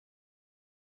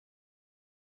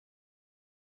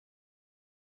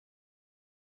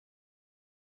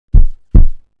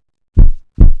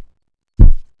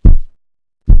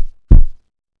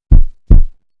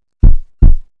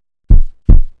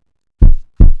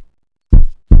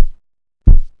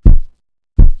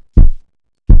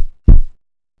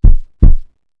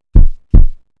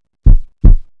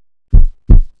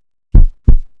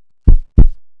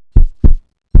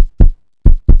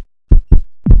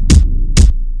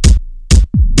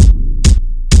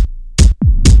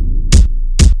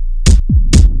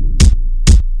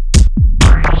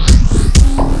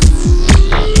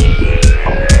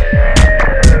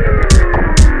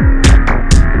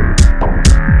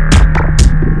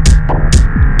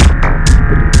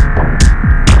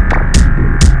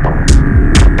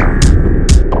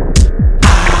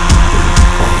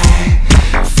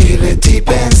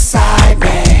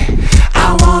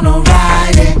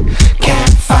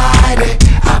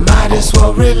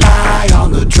well rely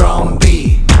on the drum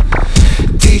beat.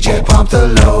 DJ pump the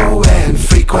low end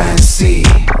frequency.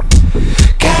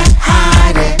 Can't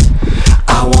hide it,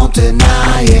 I won't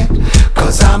deny it,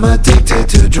 'cause I'm addicted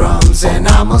to drums and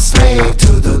I'm a slave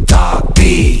to the dark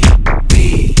beat.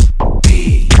 Beat,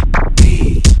 beat,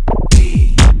 beat, beat,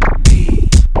 beat,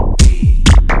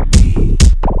 beat,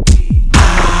 beat.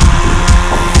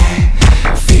 I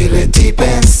feel it deep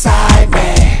inside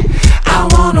me, I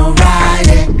wanna ride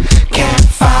it, can't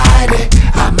fight it,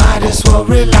 I might as well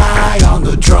rely on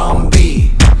the drum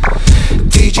beat.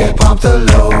 DJ pump the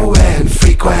low end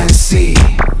frequency.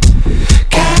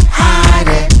 Can't hide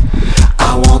it, I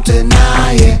won't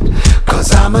deny it, 'cause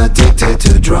I'm addicted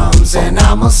to drums and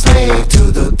I'm a slave to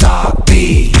the dark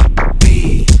beat.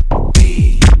 Beat, beat,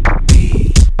 beat,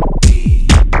 beat,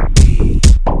 beat, beat,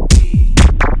 beat.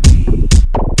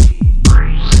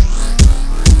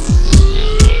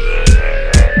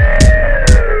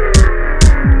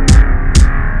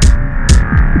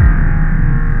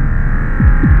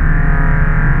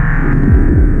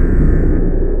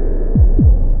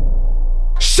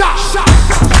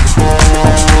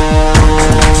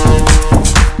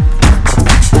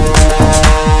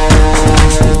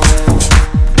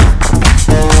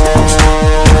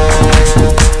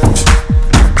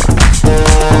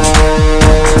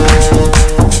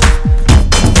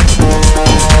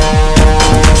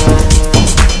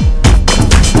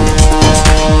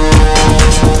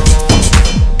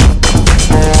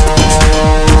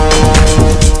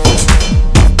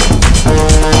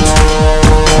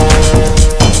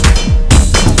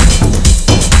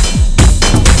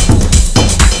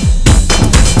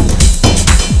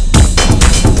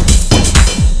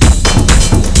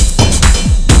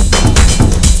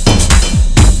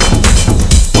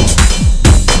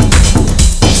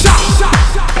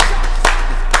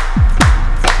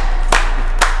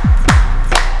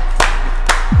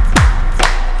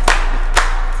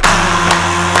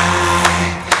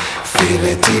 Feel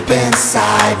it deep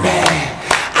inside me,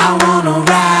 I wanna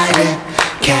ride it,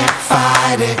 can't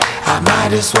fight it, I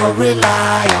might as well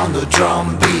rely on the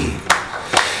drum beat.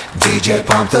 DJ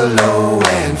pump the low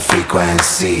end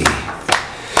frequency.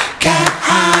 Can't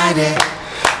hide it,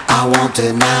 I won't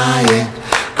deny it,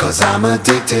 'cause I'm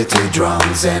addicted to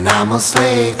drums and I'm a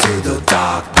slave to the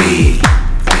dark beat.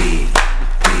 Beat,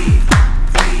 beat, beat,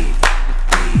 beat,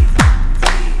 beat,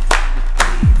 beat.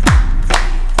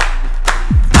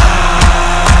 I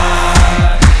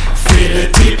feel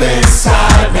it deep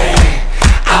inside me,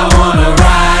 I wanna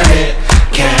ride it,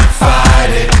 can't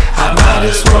fight it, I might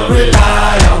as well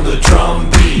rely on the drum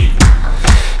beat.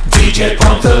 DJ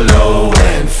pump the low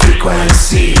end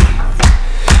frequency.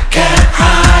 Can't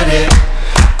hide it,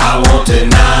 I won't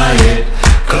deny it,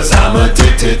 'cause I'm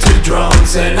addicted to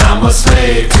drums and I'm a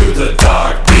slave to the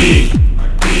dark beat.